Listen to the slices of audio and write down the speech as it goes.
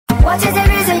What is the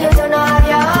reason you don't know how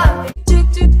you're happy?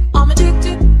 I'm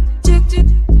addicted,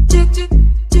 addicted, addicted,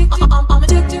 addicted. I'm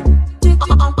addicted,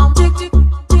 I'm addicted,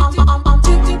 I'm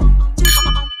addicted.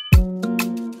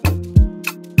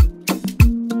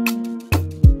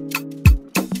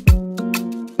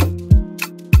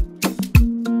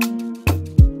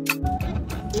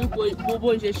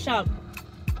 Bobo is sharp.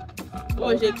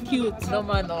 Bobo is cute. No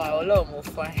man, no, I love more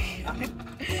fine.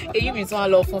 Èyí mi tún wá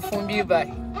lọ funfun bí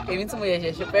báyìí. Èmi tí mo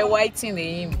yẹ ṣe pé whiting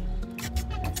lèyí mi.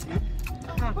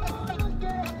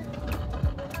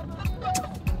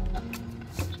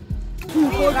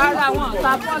 Rárá wọn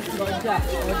ta pọ́ọ̀tù lọ́jà.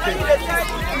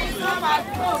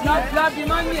 Lọ́bí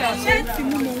mọ́mí ẹ̀ ṣé tí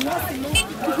mo mọ̀ wọ́n sí ló.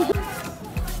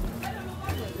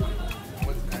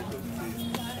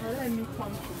 Let me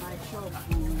come to my shop.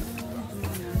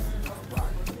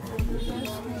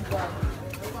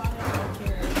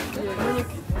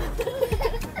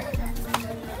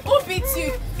 Who beats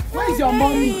you? Where is your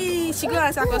mommy? She go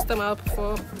answer customer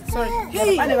before. Sorry.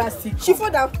 Hey, I never see. She fall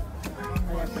down.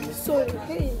 Sorry.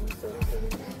 Hey.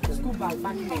 School bag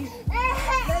back there.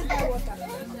 Let's buy water.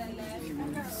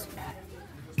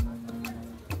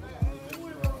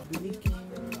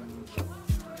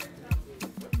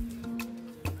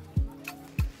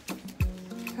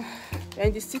 We're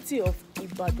in the city of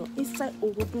Ibadan, inside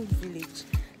Orodu village.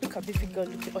 Look at baby girl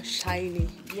looking all shiny.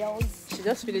 Yes. She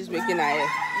just finished making her hair.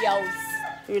 Yes.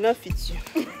 It will not fit you.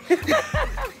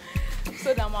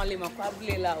 So that man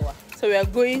probably lawa. So we are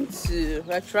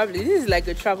traveling. This is like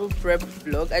a travel prep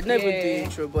vlog. I never do the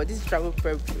intro, but this is travel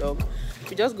prep vlog.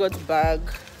 We just got back,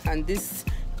 and this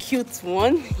cute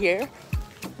one here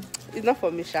is not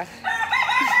for Misha.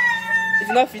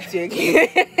 It's not fit you again.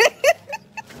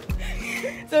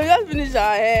 So we just finished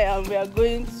our hair, and we are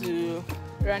going to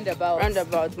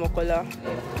roundabout Mokola.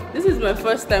 This is my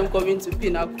first time coming to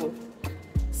Pinnacle.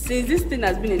 Since this thing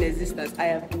has been in existence, I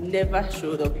have never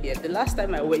showed up here. The last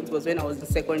time I went was when I was in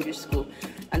secondary school,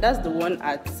 and that's the one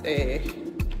at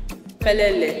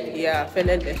𝗙𝗶𝗵𝗺. Yeah,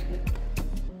 𝗙𝗶𝗵𝗺.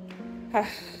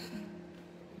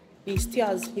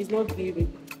 He's not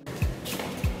breathing.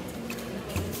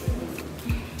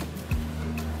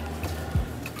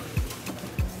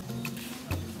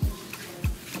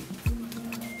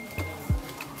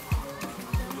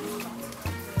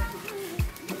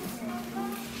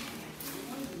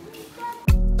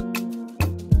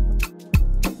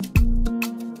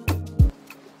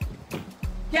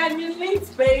 Can you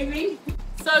late, baby?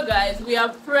 So guys, we are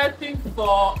prepping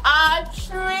for our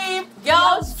trip,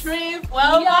 girls trip.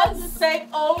 Well, about to take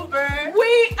over.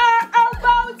 We are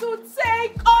about to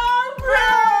take over,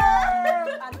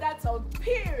 and that's on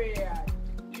period.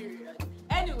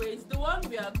 Anyways, the one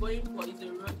we are going for is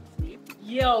a road trip.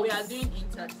 Yeah, we are doing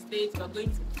interstate. We are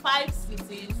going to 5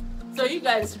 cities. So you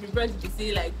guys prepare to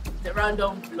see like the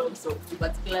random vlogs of the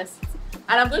particular city.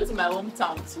 And I'm going to my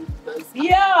hometown too because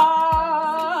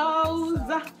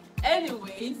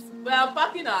anyways, we are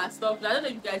packing our stuff. I don't know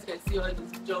if you guys can see all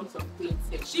these jumps of plates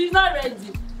here. She's not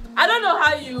ready. I don't know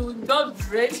how you got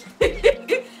ready.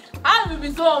 I will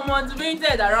be so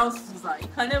motivated around Susan.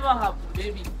 It can never happen,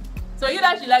 baby. So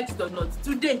either she likes it or not,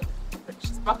 today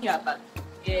she's packing her bag.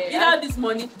 Yeah. Either this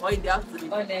morning or in the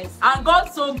afternoon. Honest. And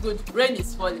God's so good, rain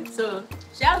is falling. So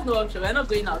she has no option. We're not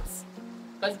going out.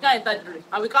 Because we can't enter the rain.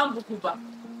 And we can't book Uber.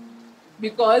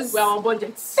 Because we are on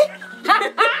budget.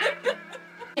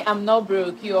 I'm not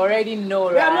broke. You already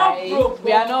know, right? We are not broke.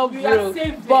 We are not broke.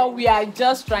 But we are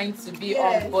just trying to be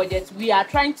on budget. We are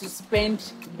trying to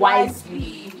spend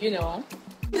wisely, you know.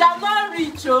 I'm not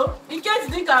rich, oh. In case you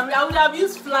think I would have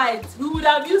used flights. We would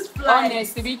have used flights.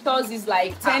 Honestly, because it's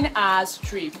like 10 hours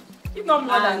trip. If not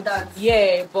more than that.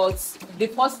 Yeah, but the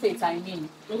first state, I mean.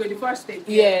 Okay, the first state.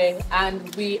 Yeah,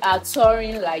 and we are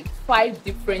touring like 5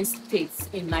 different states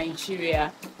in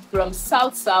Nigeria, from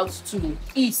south to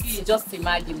east. Just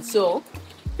imagine. So,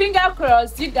 finger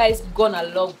crossed, you guys gonna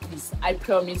love this. I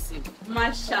promise you.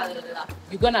 Mashallah.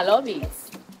 You're gonna love it.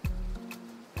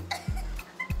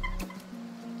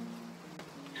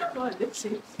 God, this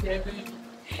is scary.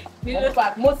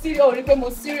 More serious.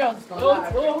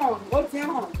 What's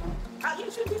on?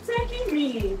 You should be taking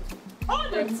me all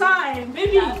the time,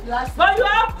 baby. But you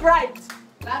have pride.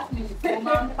 Last minute,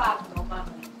 man pack, no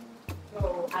man.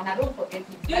 So, and I don't forget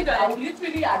it. Like, I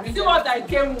literally arrange. See what I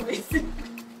came with.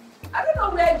 I don't know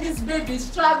where this baby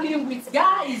is traveling with,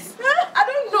 guys. I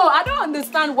don't know. I don't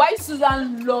understand why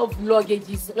Susan love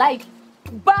luggages. Like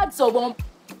bags of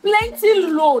plenty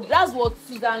load. That's what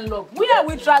Susan love. Where are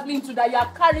we traveling to that you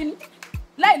are carrying?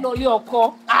 Like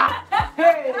𝗏𝗏𝗏.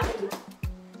 Hey.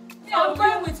 I'm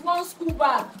going with one school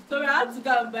bag. So we had to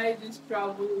go and buy this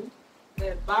travel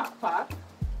backpack.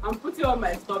 I'm putting on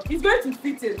my stuff. It's going to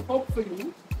fit in,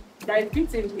 hopefully. That it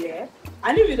fits in here.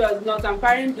 And if it does not, I'm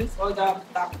carrying this other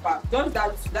backpack. Just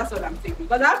that's what I'm taking.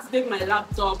 Because I have to take my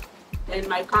laptop and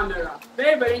my camera.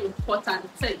 Very, very important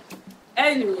thing.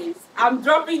 Anyways, I'm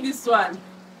dropping this one.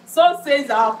 So says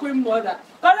our queen mother.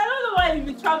 But I don't know why you'll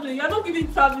be traveling. You're not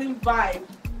giving traveling vibe.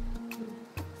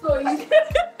 So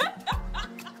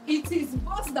it is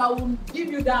boss that will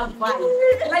give you that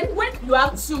vibe. Like when you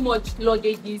have too much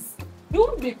luggages, you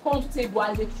won't be comfortable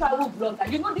as a travel blogger.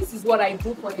 You know this is what I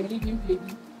do for a living,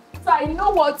 baby. So I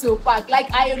know what to pack. Like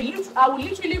I will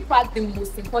literally pack the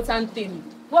most important thing.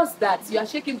 What's that? You are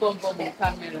shaking bomb on the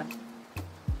camera.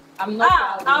 I'm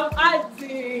not. I'm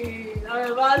acting.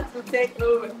 I'm about to take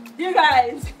over. You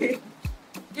guys,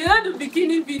 you know the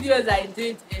bikini videos I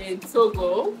did in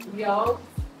Togo? Yeah.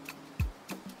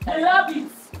 I love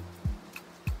it.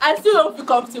 I still don't feel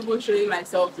comfortable showing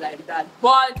myself like that,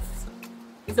 but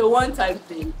it's a one-time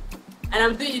thing, and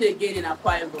I'm doing it again in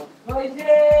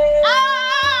𝗙𝗵𝗵𝗺.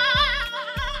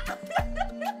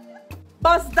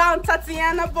 Bust down,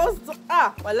 Tatiana, bust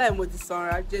down. Wallah, I'm with the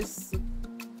song. Just.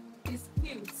 It's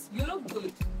cute. You look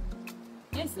good.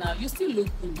 Yes, now you still look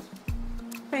good.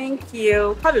 Thank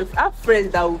you. Have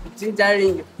friends that will be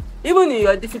gingering you, even in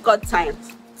your difficult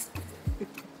times.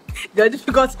 Your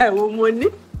difficult time with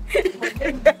money.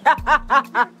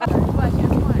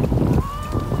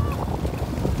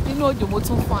 You know you're more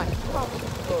too fine. Oh,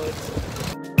 God.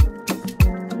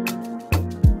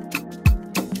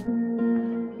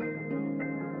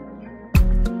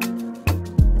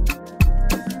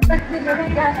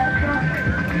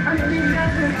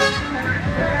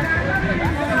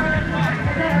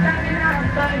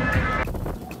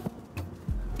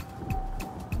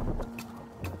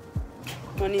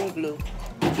 Morning glow.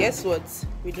 Guess what?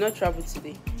 We did not travel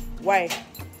today. Why?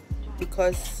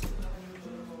 Because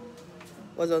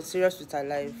I was unserious with her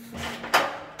life.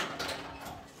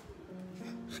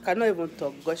 She cannot even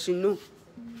talk because she knew.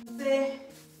 Say,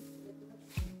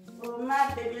 oh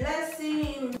my baby, let's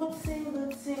sing. Good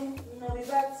sing. No, we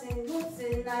got sing, good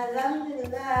sing.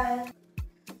 Alhamdulillah.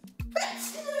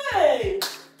 Hey,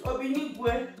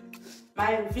 Obinigwe.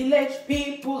 My village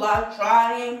people are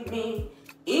trying me.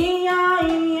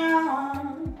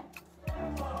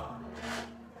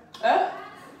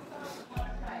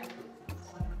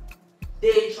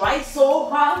 They try so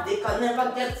hard, they can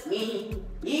never get me.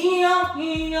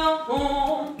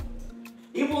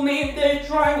 Even if they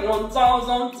try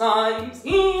 1,000 times.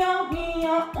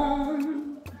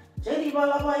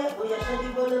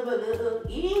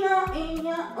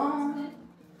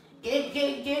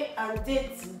 Get and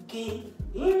get to get.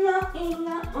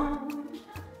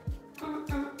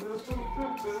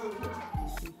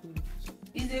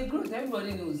 It's a growth,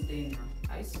 everybody knows then.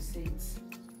 I used to say it.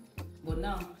 But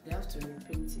now they have to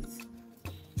repaint it.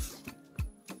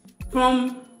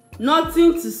 From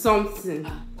nothing to something.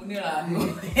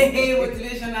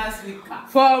 Motivational speaker.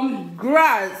 From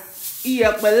grass,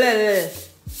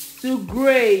 𝗙𝗵𝗵𝗺, to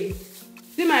grey.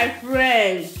 See my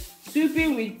friend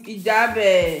sweeping with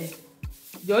𝗙𝗵𝗵𝗺.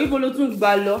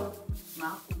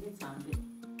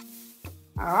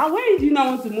 Where do you not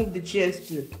want to move the chairs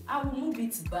to? I will move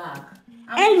it back.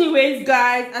 Anyways,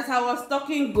 guys, as I was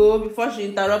talking before she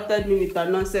interrupted me with her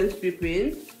nonsense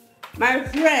peeping, my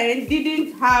friend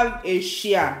didn't have a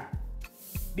chair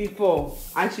before,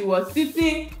 and she was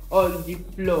sitting on the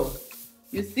floor.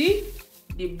 You see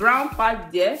the brown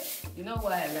part there? You know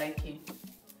why I like him?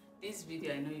 This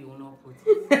video, I know you will not put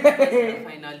it.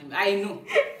 Finally, I know.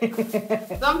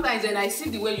 Sometimes when I see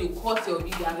the way you cut your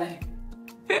video, I'm like,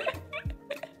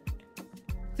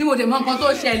 see what the man can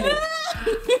do, Shelly.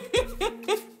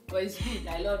 But it's good,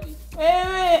 I love it.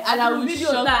 Hey, and I will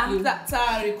video shock you.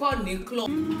 That record the club.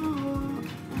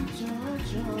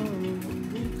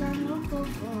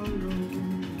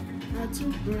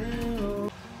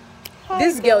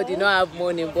 This girl did not have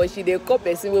money, but she dey call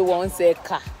person wey wan sell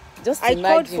car. Just imagine.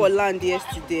 I called for land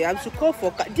yesterday. I'm to call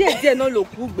for car. There no look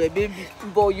baby.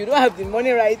 But you don't have the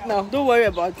money right now. Don't worry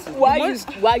about it. Why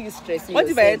are you stressing What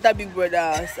yourself? if I enter Big Brother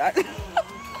house?